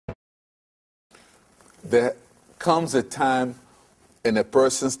there comes a time in a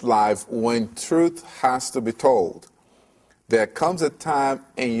person's life when truth has to be told. There comes a time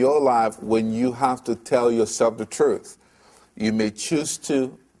in your life when you have to tell yourself the truth. You may choose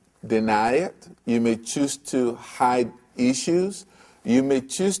to deny it. You may choose to hide issues. You may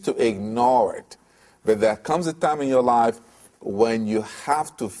choose to ignore it. But there comes a time in your life when you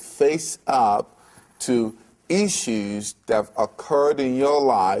have to face up to issues that have occurred in your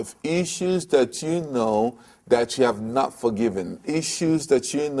life, issues that you know that you have not forgiven, issues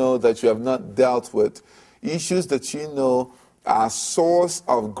that you know that you have not dealt with, issues that you know are a source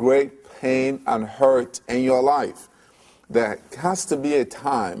of great pain and hurt in your life. There has to be a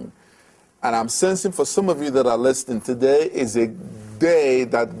time, and I'm sensing for some of you that are listening, today is a day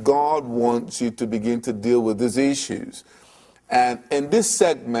that God wants you to begin to deal with these issues. And in this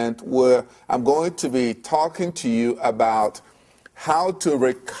segment where I'm going to be talking to you about how to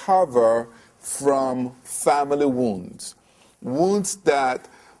recover from family wounds, wounds that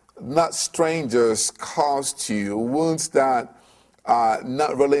not strangers caused to you, wounds that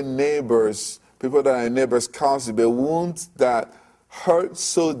not really neighbors, people that are neighbors caused you, but wounds that hurt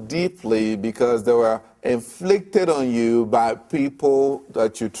so deeply because they were inflicted on you by people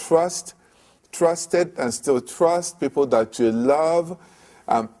that you trusted and still trust, people that you love,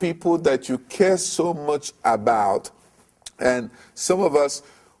 and people that you care so much about. And some of us,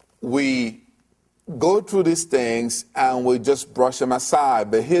 we go through these things and we just brush them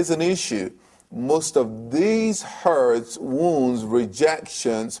aside. But here's an issue. Most of these hurts, wounds,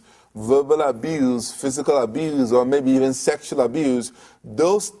 rejections, verbal abuse, physical abuse, or maybe even sexual abuse,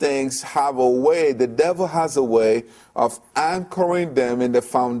 those things have a way, the devil has a way of anchoring them in the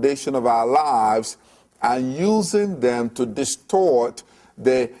foundation of our lives and using them to distort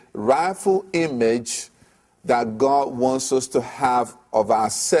the rightful image that God wants us to have of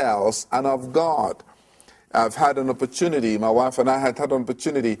ourselves and of God. I've had an opportunity, my wife and I had an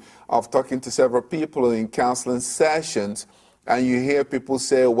opportunity of talking to several people in counseling sessions, and you hear people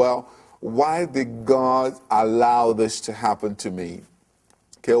say, well, why did God allow this to happen to me?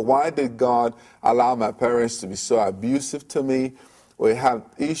 Okay, why did God allow my parents to be so abusive to me? We have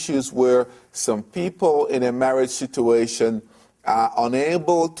issues where some people in a marriage situation are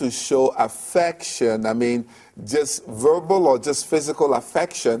unable to show affection, just verbal or just physical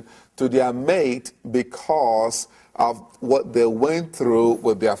affection to their mate because of what they went through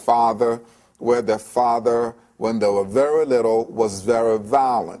with their father, where their father, when they were very little, was very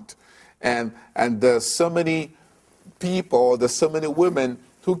violent. And there's so many people, there's so many women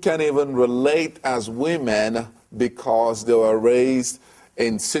who can't even relate as women because they were raised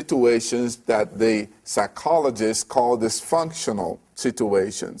in situations that the psychologists call dysfunctional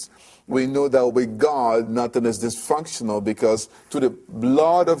situations. We know that with God, nothing is dysfunctional because through the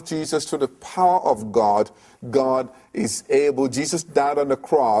blood of Jesus, through the power of God, God is able, Jesus died on the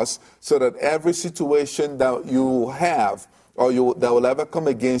cross so that every situation that you have or that will ever come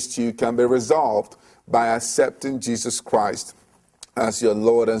against you can be resolved by accepting Jesus Christ as your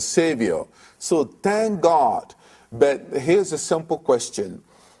Lord and Savior. So thank God. But here's a simple question.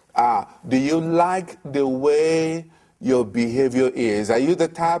 Do you like the way your behavior is? Are you the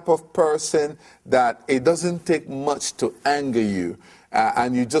type of person that it doesn't take much to anger you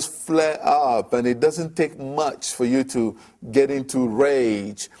and you just flare up and it doesn't take much for you to get into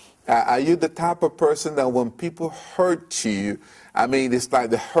rage? Are you the type of person that when people hurt you, it's like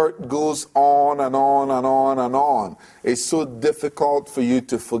the hurt goes on and on and on and on. It's so difficult for you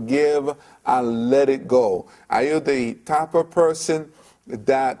to forgive and let it go. Are you the type of person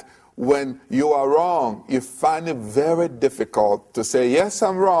that when you are wrong, you find it very difficult to say, yes,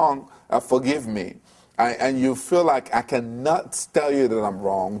 I'm wrong, forgive me? And you feel like I cannot tell you that I'm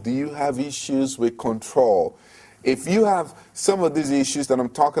wrong. Do you have issues with control? If you have some of these issues that I'm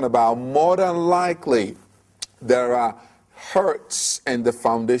talking about, more than likely there are hurts in the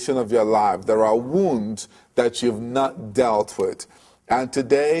foundation of your life. There are wounds that you've not dealt with. And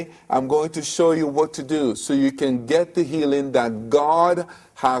today I'm going to show you what to do so you can get the healing that God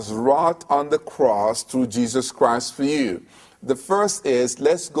has wrought on the cross through Jesus Christ for you. The first is,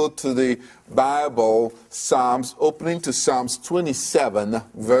 let's go to the Bible, opening to Psalms 27,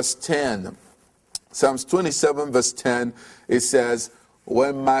 verse 10. Psalms 27, verse 10, it says,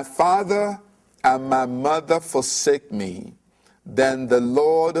 when my father and my mother forsake me, then the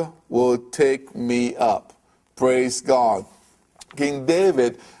Lord will take me up. Praise God. King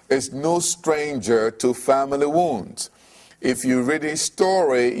David is no stranger to family wounds. If you read his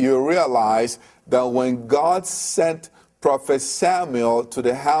story, you realize that when God sent Prophet Samuel to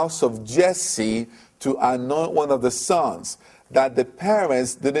the house of Jesse to anoint one of the sons, that the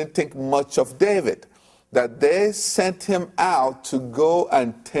parents didn't think much of David. that they sent him out to go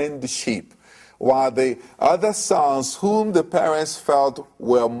and tend the sheep, while the other sons, whom the parents felt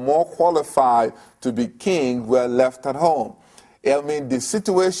were more qualified to be king, were left at home. I mean, the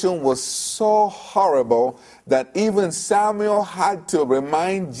situation was so horrible that even Samuel had to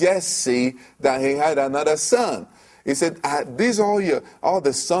remind Jesse that he had another son. He said, these are all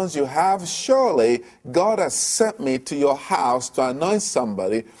the sons you have. Surely God has sent me to your house to anoint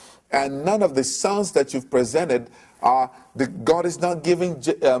somebody, and none of the sons that you've presented God is not giving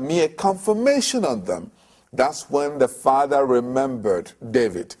me a confirmation on them. That's when the father remembered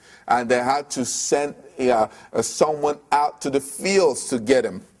David, and they had to send someone out to the fields to get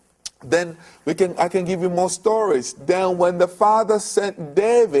him. Then I can give you more stories. Then when the father sent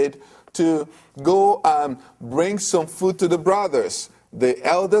David to go and bring some food to the brothers, the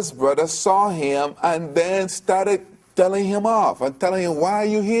eldest brother saw him and then started telling him off and telling him, why are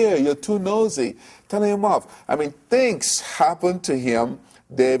you here? You're too nosy. Telling him off. I mean, things happened to him,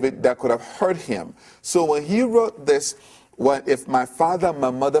 David, that could have hurt him. So when he wrote this, if my father and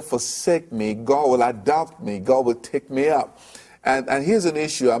my mother forsake me, God will adopt me. God will take me up. And here's an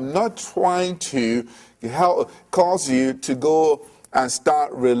issue. I'm not trying to cause you to go and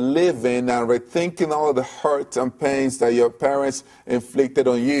start reliving and rethinking all the hurt and pains that your parents inflicted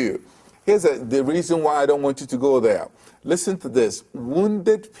on you. Here's the reason why I don't want you to go there. Listen to this.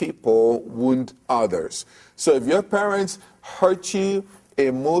 Wounded people wound others. So if your parents hurt you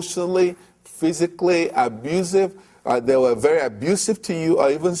emotionally, physically, abusive, they were very abusive to you,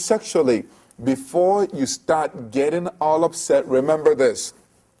 or even sexually, before you start getting all upset, remember this.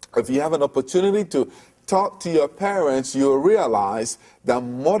 If you have an opportunity to talk to your parents, you'll realize that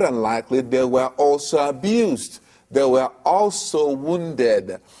more than likely they were also abused. They were also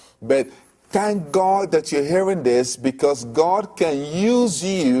wounded. But thank God that you're hearing this, because God can use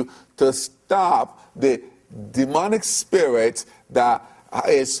you to stop the demonic spirit that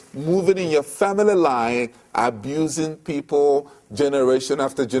is moving in your family line, abusing people generation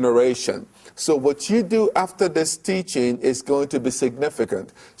after generation. So what you do after this teaching is going to be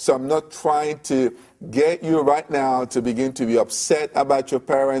significant. So I'm not trying to get you right now to begin to be upset about your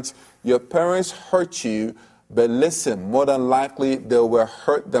parents. Your parents hurt you, but listen, more than likely they were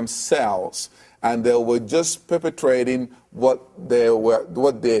hurt themselves, and they were just perpetrating what they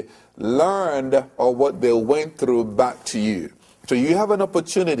learned or what they went through back to you. So you have an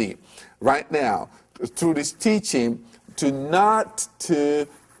opportunity right now through this teaching to not to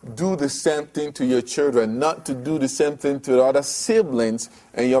do the same thing to your children, not to do the same thing to the other siblings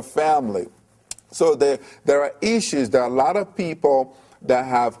in your family. So there are issues. There are a lot of people that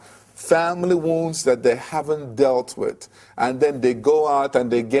have family wounds that they haven't dealt with. And then they go out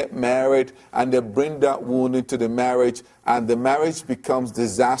and they get married and they bring that wound into the marriage, and the marriage becomes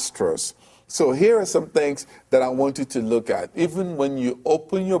disastrous. So here are some things that I want you to look at. Even when you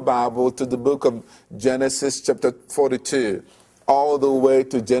open your Bible to the book of Genesis chapter 42, all the way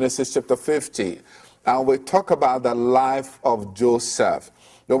to Genesis chapter 50, and we talk about the life of Joseph.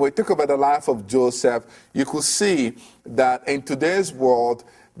 When we talk about the life of Joseph, you could see that in today's world,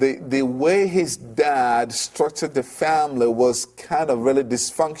 the way his dad structured the family was kind of really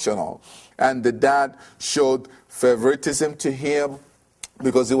dysfunctional. And the dad showed favoritism to him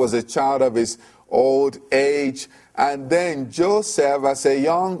because he was a child of his old age. And then Joseph, as a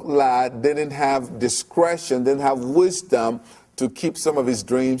young lad, didn't have discretion, didn't have wisdom to keep some of his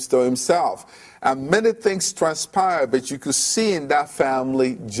dreams to himself. And many things transpired, but you could see in that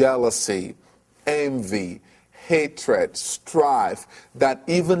family jealousy, envy, hatred, strife, that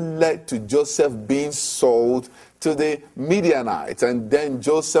even led to Joseph being sold to the Midianites. And then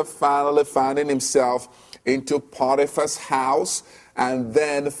Joseph finally finding himself into Potiphar's house, and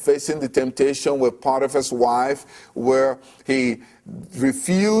then facing the temptation with Potiphar's wife, where he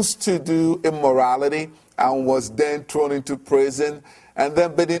refused to do immorality and was then thrown into prison. And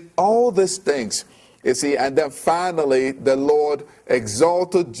then, but in all these things, you see, and then finally the Lord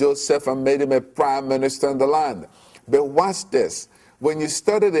exalted Joseph and made him a prime minister in the land. But watch this. When you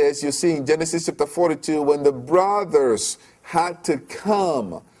study this, you see in Genesis chapter 42, when the brothers had to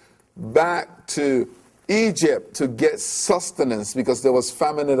come back to Egypt to get sustenance because there was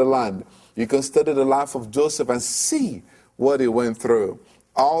famine in the land. You can study the life of Joseph and see what he went through.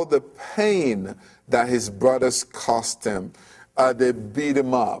 All the pain that his brothers caused him. They beat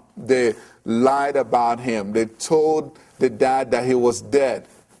him up. They lied about him. They told the dad that he was dead.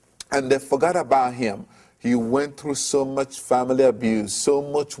 And they forgot about him. He went through so much family abuse, so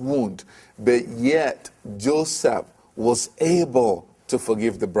much wound. But yet, Joseph was able to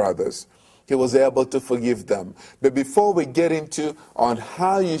forgive the brothers. he was able to forgive them. But before we get into on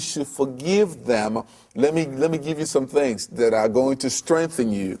how you should forgive them, let me give you some things that are going to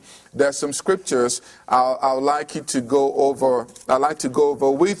strengthen you. There are some scriptures I would like you to go over. I'd like to go over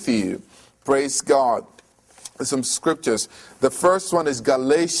with you. Praise God. Some scriptures. The first one is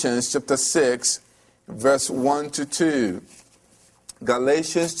Galatians chapter 6, verse 1 to 2.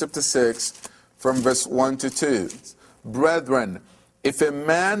 Galatians chapter 6, from verse 1 to 2. Brethren, if a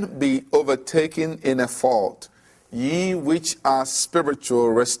man be overtaken in a fault, ye which are spiritual,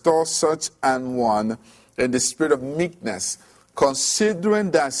 restore such an one in the spirit of meekness,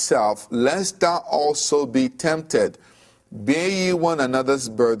 considering thyself, lest thou also be tempted. Bear ye one another's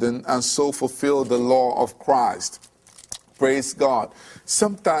burden, and so fulfill the law of Christ. Praise God.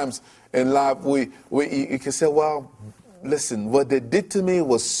 Sometimes in life you can say, well, listen, what they did to me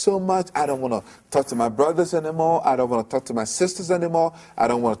was so much. I don't want to talk to my brothers anymore. I don't want to talk to my sisters anymore. I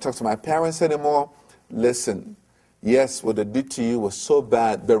don't want to talk to my parents anymore. Listen, yes, what they did to you was so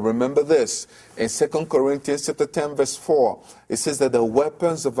bad. But remember this. In 2 Corinthians chapter 10, verse 4, it says that the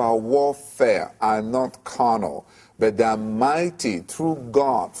weapons of our warfare are not carnal, but they are mighty through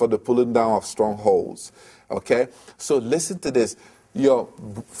God for the pulling down of strongholds. Okay? So listen to this. Your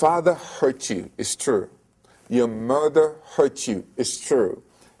father hurt you. It's true. Your mother hurt you. It's true.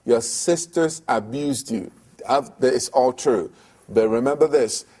 Your sisters abused you. It's all true. But remember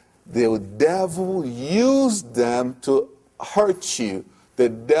this. The devil used them to hurt you. The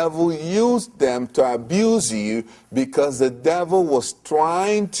devil used them to abuse you because the devil was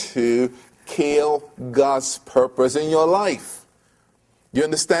trying to kill God's purpose in your life. You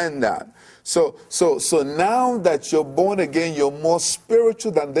understand that? So now that you're born again, you're more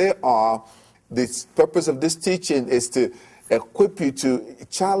spiritual than they are. The purpose of this teaching is to equip you, to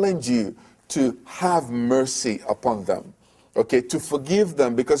challenge you to have mercy upon them. Okay, to forgive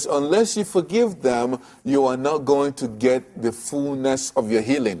them, because unless you forgive them, you are not going to get the fullness of your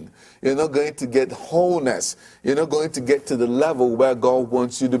healing. You're not going to get wholeness. You're not going to get to the level where God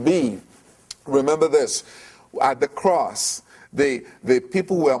wants you to be. Remember this, at the cross, the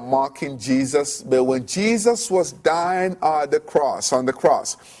people were mocking Jesus, but when Jesus was dying on the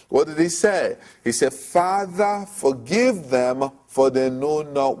cross, what did he say? He said, Father, forgive them, for they know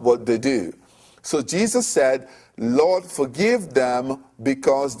not what they do. So Jesus said, Lord, forgive them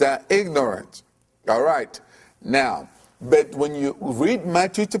because they're ignorant. All right. Now, but when you read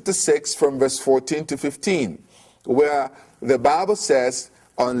Matthew chapter 6 from verse 14 to 15, where the Bible says,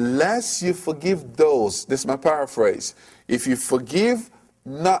 unless you forgive those, this is my paraphrase, if you forgive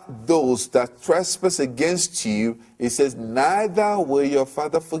not those that trespass against you, it says, neither will your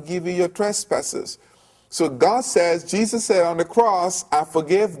Father forgive you your trespasses. So God says, Jesus said on the cross, I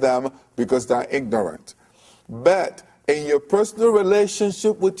forgive them because they're ignorant. But in your personal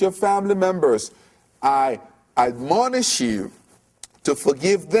relationship with your family members, I admonish you to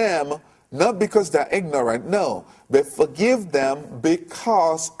forgive them, not because they're ignorant, no, but forgive them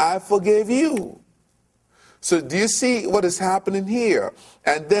because I forgave you. So do you see what is happening here?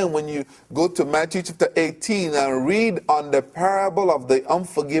 And then when you go to Matthew chapter 18 and read on the parable of the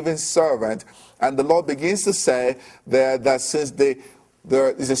unforgiving servant, and the Lord begins to say that since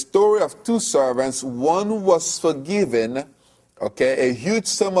there is a story of two servants, one was forgiven, okay, a huge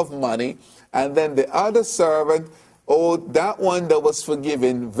sum of money, and then the other servant owed that one that was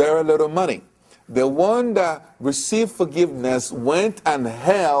forgiven very little money. The one that received forgiveness went and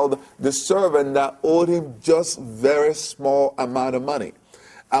held the servant that owed him just very small amount of money.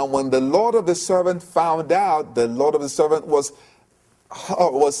 And when the Lord of the servant found out, the Lord of the servant was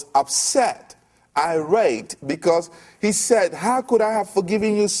upset, irate, because he said, how could I have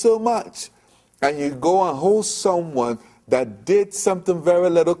forgiven you so much? And you go and hold someone that did something very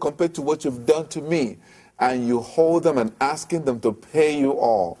little compared to what you've done to me, and you hold them and asking them to pay you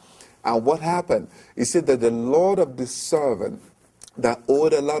all. And what happened? He said that the Lord of the servant that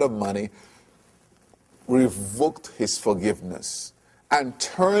owed a lot of money revoked his forgiveness and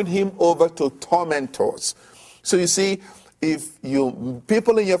turned him over to tormentors. So you see, if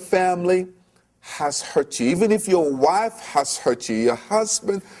people in your family has hurt you, even if your wife has hurt you, your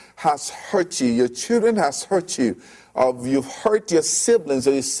husband has hurt you, your children has hurt you, or you've hurt your siblings,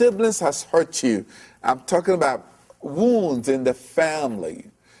 or your siblings has hurt you. I'm talking about wounds in the family.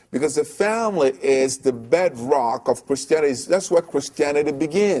 Because the family is the bedrock of Christianity. That's where Christianity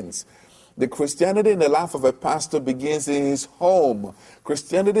begins. The Christianity in the life of a pastor begins in his home.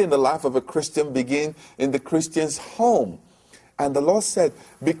 Christianity in the life of a Christian begins in the Christian's home. And the Lord said,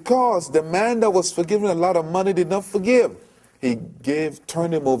 because the man that was forgiven a lot of money did not forgive, he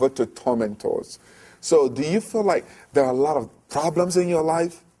turned him over to tormentors. So do you feel like there are a lot of problems in your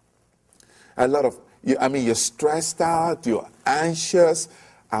life? A lot of, you're stressed out, you're anxious.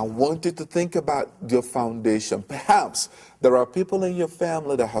 I want you to think about your foundation. Perhaps there are people in your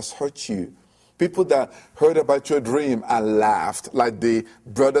family that has hurt you. People that heard about your dream and laughed, like the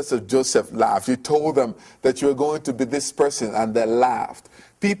brothers of Joseph laughed. You told them that you were going to be this person, and they laughed.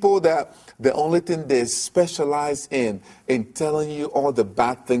 People that the only thing they specialize in telling you all the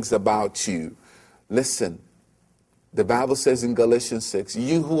bad things about you. Listen, the Bible says in Galatians 6,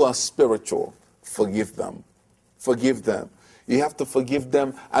 you who are spiritual, forgive them. Forgive them. You have to forgive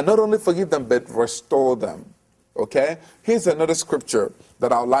them, and not only forgive them, but restore them. Okay? Here's another scripture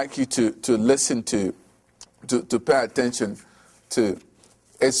that I'd like you to listen to pay attention to.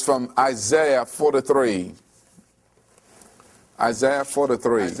 It's from Isaiah 43. Isaiah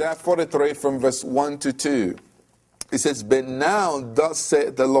 43. Isaiah 43 from verse 1 to 2. It says, but now thus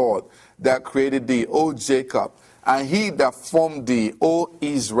saith the Lord that created thee, O Jacob, and he that formed thee, O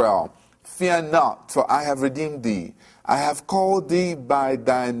Israel. Fear not, for I have redeemed thee. I have called thee by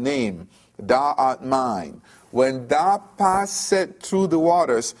thy name. Thou art mine. When thou passest through the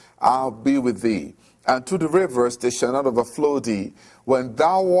waters, I'll be with thee. And through the rivers, they shall not overflow thee. When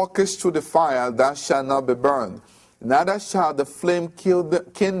thou walkest through the fire, thou shalt not be burned. Neither shall the flame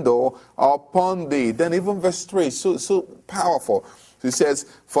kindle upon thee. Then even verse 3, so powerful. He says,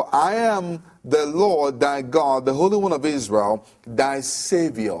 for I am the Lord thy God, the Holy One of Israel, thy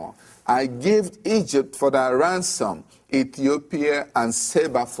Savior. I gave Egypt for thy ransom, Ethiopia and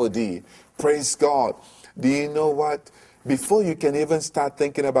Seba for thee. Praise God. Do you know what? Before you can even start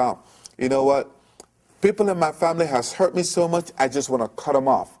thinking about, you know what? People in my family has hurt me so much, I just want to cut them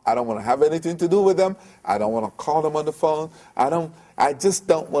off. I don't want to have anything to do with them. I don't want to call them on the phone. I just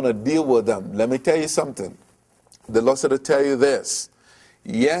don't want to deal with them. Let me tell you something. The Lord said to tell you this.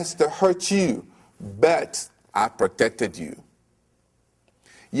 Yes, they hurt you, but I protected you.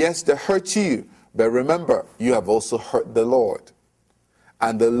 Yes, they hurt you, but remember, you have also hurt the Lord.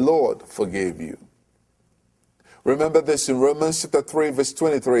 And the Lord forgave you. Remember this in Romans chapter 3, verse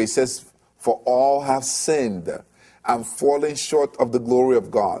 23. It says, for all have sinned and fallen short of the glory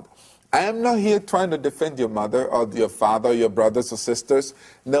of God. I am not here trying to defend your mother or your father or your brothers or sisters.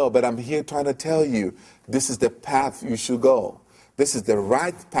 No, but I'm here trying to tell you this is the path you should go. This is the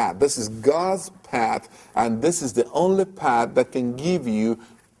right path. This is God's path, and this is the only path that can give you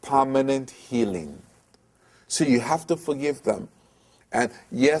permanent healing. So you have to forgive them. And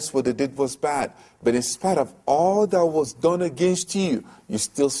yes, what they did was bad, but in spite of all that was done against you, you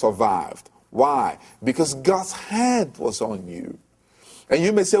still survived. Why? Because God's hand was on you. And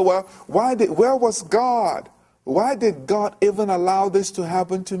you may say, well, where was God? Why did God even allow this to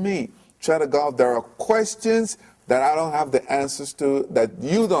happen to me? Child of God, there are questions that I don't have the answers to, that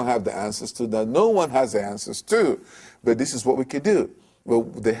you don't have the answers to, that no one has the answers to. But this is what we could do. Well,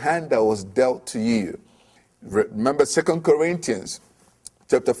 the hand that was dealt to you. Remember 2 Corinthians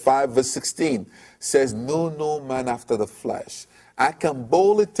chapter 5, verse 16 says, know no man after the flesh. I can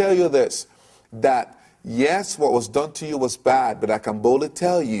boldly tell you this, that yes, what was done to you was bad, but I can boldly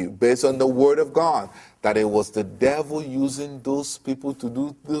tell you, based on the word of God, that it was the devil using those people to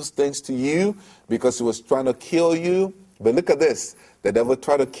do those things to you because he was trying to kill you. But look at this. The devil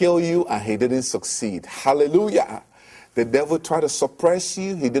tried to kill you and he didn't succeed. Hallelujah. The devil tried to suppress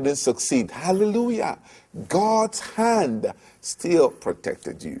you. He didn't succeed. Hallelujah. God's hand still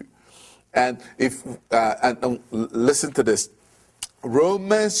protected you. And listen to this.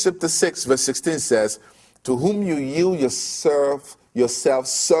 Romans chapter 6 verse 16 says, to whom you yield yourself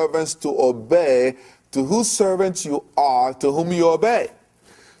servants to obey, to whose servants you are, to whom you obey.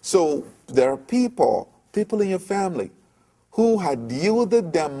 So there are people in your family who had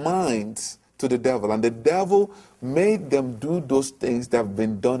yielded their minds to the devil, and the devil made them do those things that have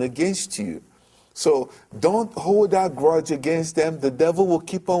been done against you. So don't hold that grudge against them. The devil will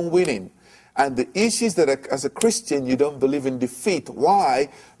keep on winning. And the issue is that as a Christian, you don't believe in defeat. Why?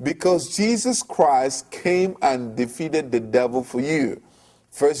 Because Jesus Christ came and defeated the devil for you.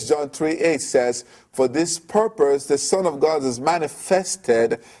 1 John 3:8 says, for this purpose the Son of God is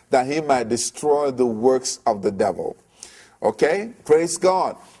manifested, that he might destroy the works of the devil. Okay? Praise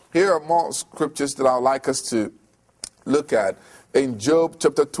God. Here are more scriptures that I would like us to look at. In Job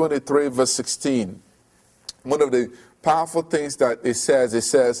chapter 23, verse 16, one of the powerful things that it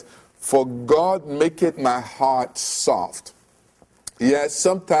says, for God maketh my heart soft. Yes,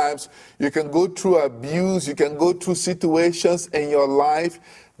 sometimes you can go through abuse, you can go through situations in your life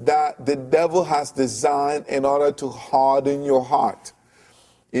that the devil has designed in order to harden your heart.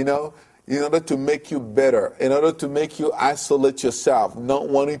 You know, in order to make you better, in order to make you isolate yourself, not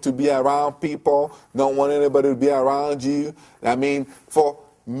wanting to be around people, not wanting anybody to be around you. I mean, for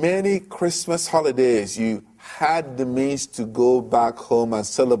many Christmas holidays, you had the means to go back home and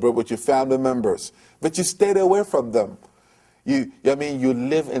celebrate with your family members, but you stayed away from them. You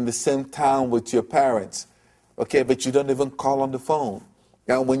live in the same town with your parents, okay, but you don't even call on the phone.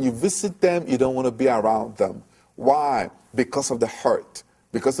 And when you visit them, you don't want to be around them. Why? Because of the hurt,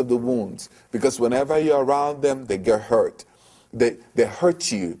 because of the wounds. Because whenever you're around them, they get hurt. They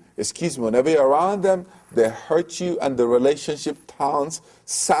hurt you. Whenever you're around them, they hurt you and the relationship turns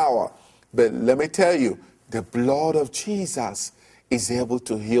sour. But let me tell you, the blood of Jesus is able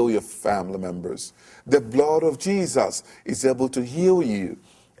to heal your family members. The blood of Jesus is able to heal you.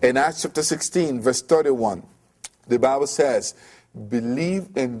 In Acts chapter 16, verse 31, the Bible says, believe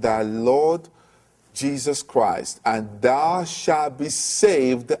in thy Lord Jesus Christ, and thou shalt be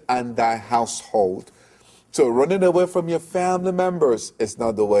saved and thy household. So running away from your family members is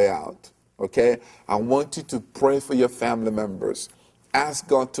not the way out, okay? I want you to pray for your family members. Ask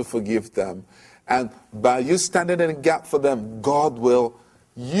God to forgive them. And by you standing in the gap for them, God will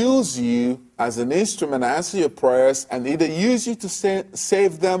use you as an instrument, answer your prayers, and either use you to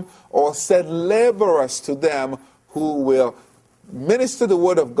save them or send laborers to them who will minister the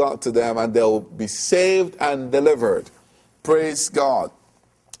word of God to them, and they'll be saved and delivered. Praise God.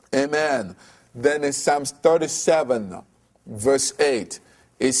 Amen. Then in Psalms 37, verse 8,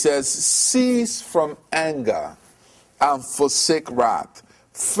 it says, cease from anger and forsake wrath.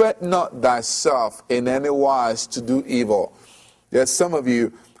 Fret not thyself in any wise to do evil. There's some of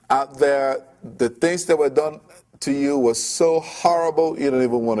you out there, the things that were done to you was so horrible, you don't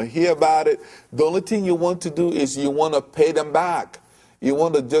even want to hear about it. The only thing you want to do is you want to pay them back. You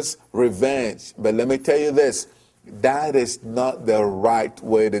want to just revenge. But let me tell you this, that is not the right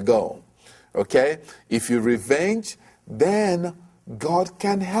way to go. Okay? If you revenge, then God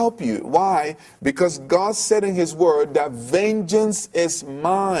can help you. Why? Because God said in his word that vengeance is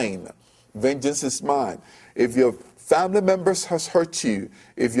mine. Vengeance is mine. If your family members has hurt you,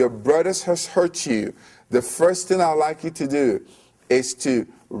 if your brothers has hurt you, the first thing I'd like you to do is to,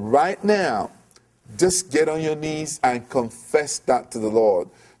 right now, just get on your knees and confess that to the Lord.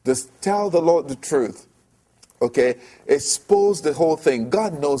 Just tell the Lord the truth. Okay? Expose the whole thing.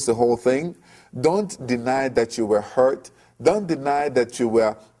 God knows the whole thing. Don't deny that you were hurt. Don't deny that you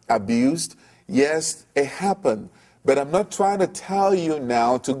were abused. Yes, it happened. But I'm not trying to tell you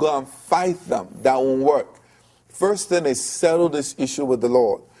now to go and fight them. That won't work. First thing is settle this issue with the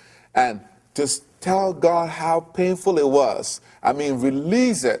Lord. And just tell God how painful it was.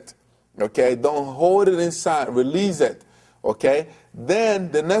 Release it. Okay? Don't hold it inside. Release it. Okay?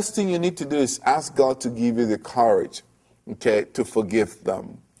 Then the next thing you need to do is ask God to give you the courage, okay, to forgive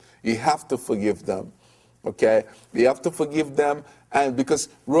them. You have to forgive them. Okay? You have to forgive them. And because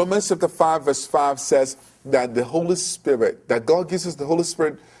Romans chapter 5 verse 5 says that the Holy Spirit, that God gives us the Holy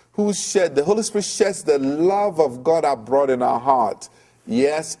Spirit, the Holy Spirit sheds the love of God abroad in our heart.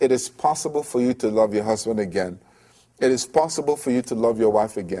 Yes, it is possible for you to love your husband again. It is possible for you to love your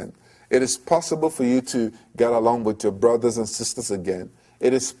wife again. It is possible for you to get along with your brothers and sisters again.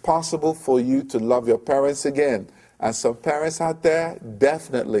 It is possible for you to love your parents again. And some parents out there,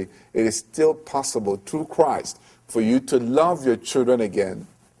 definitely, it is still possible through Christ for you to love your children again.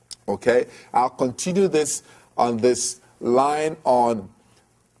 Okay? I'll continue this on this line on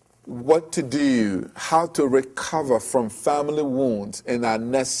what to do, how to recover from family wounds in our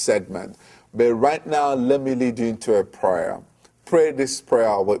next segment. But right now, let me lead you into a prayer. Pray this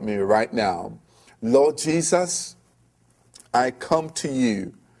prayer with me right now. Lord Jesus, I come to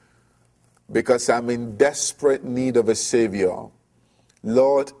you because I'm in desperate need of a Savior.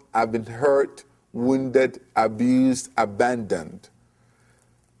 Lord, I've been hurt, wounded, abused, abandoned.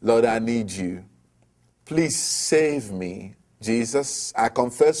 Lord, I need you. Please save me. Jesus, I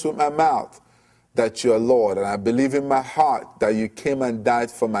confess with my mouth that you are Lord, and I believe in my heart that you came and died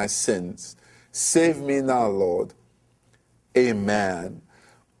for my sins. Save me now, Lord. Amen.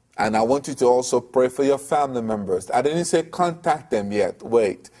 And I want you to also pray for your family members. I didn't say contact them yet.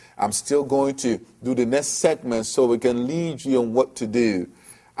 Wait. I'm still going to do the next segment so we can lead you on what to do.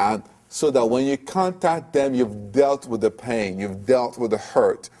 And so that when you contact them, you've dealt with the pain. You've dealt with the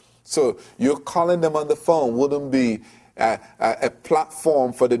hurt. So you're calling them on the phone wouldn't be a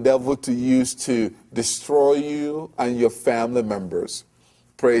platform for the devil to use to destroy you and your family members.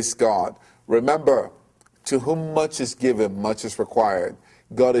 Praise God. Remember, to whom much is given, much is required.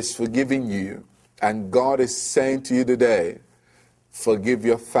 God is forgiving you. And God is saying to you today, forgive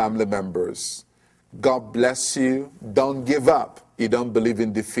your family members. God bless you. Don't give up. You don't believe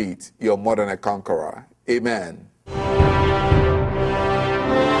in defeat. You're more than a conqueror. Amen.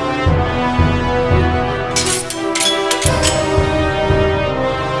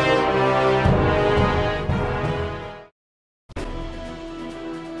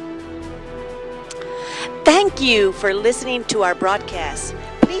 Thank you for listening to our broadcast.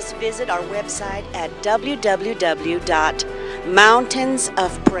 Please visit our website at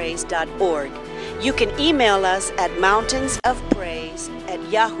www.mountainsofpraise.org. You can email us at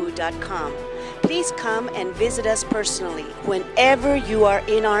mountainsofpraise@yahoo.com. Please come and visit us personally whenever you are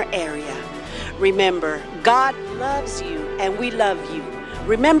in our area. Remember, God loves you and we love you.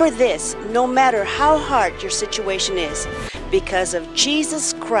 Remember this, no matter how hard your situation is, because of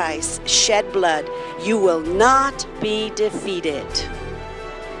Jesus Christ's shed blood, you will not be defeated.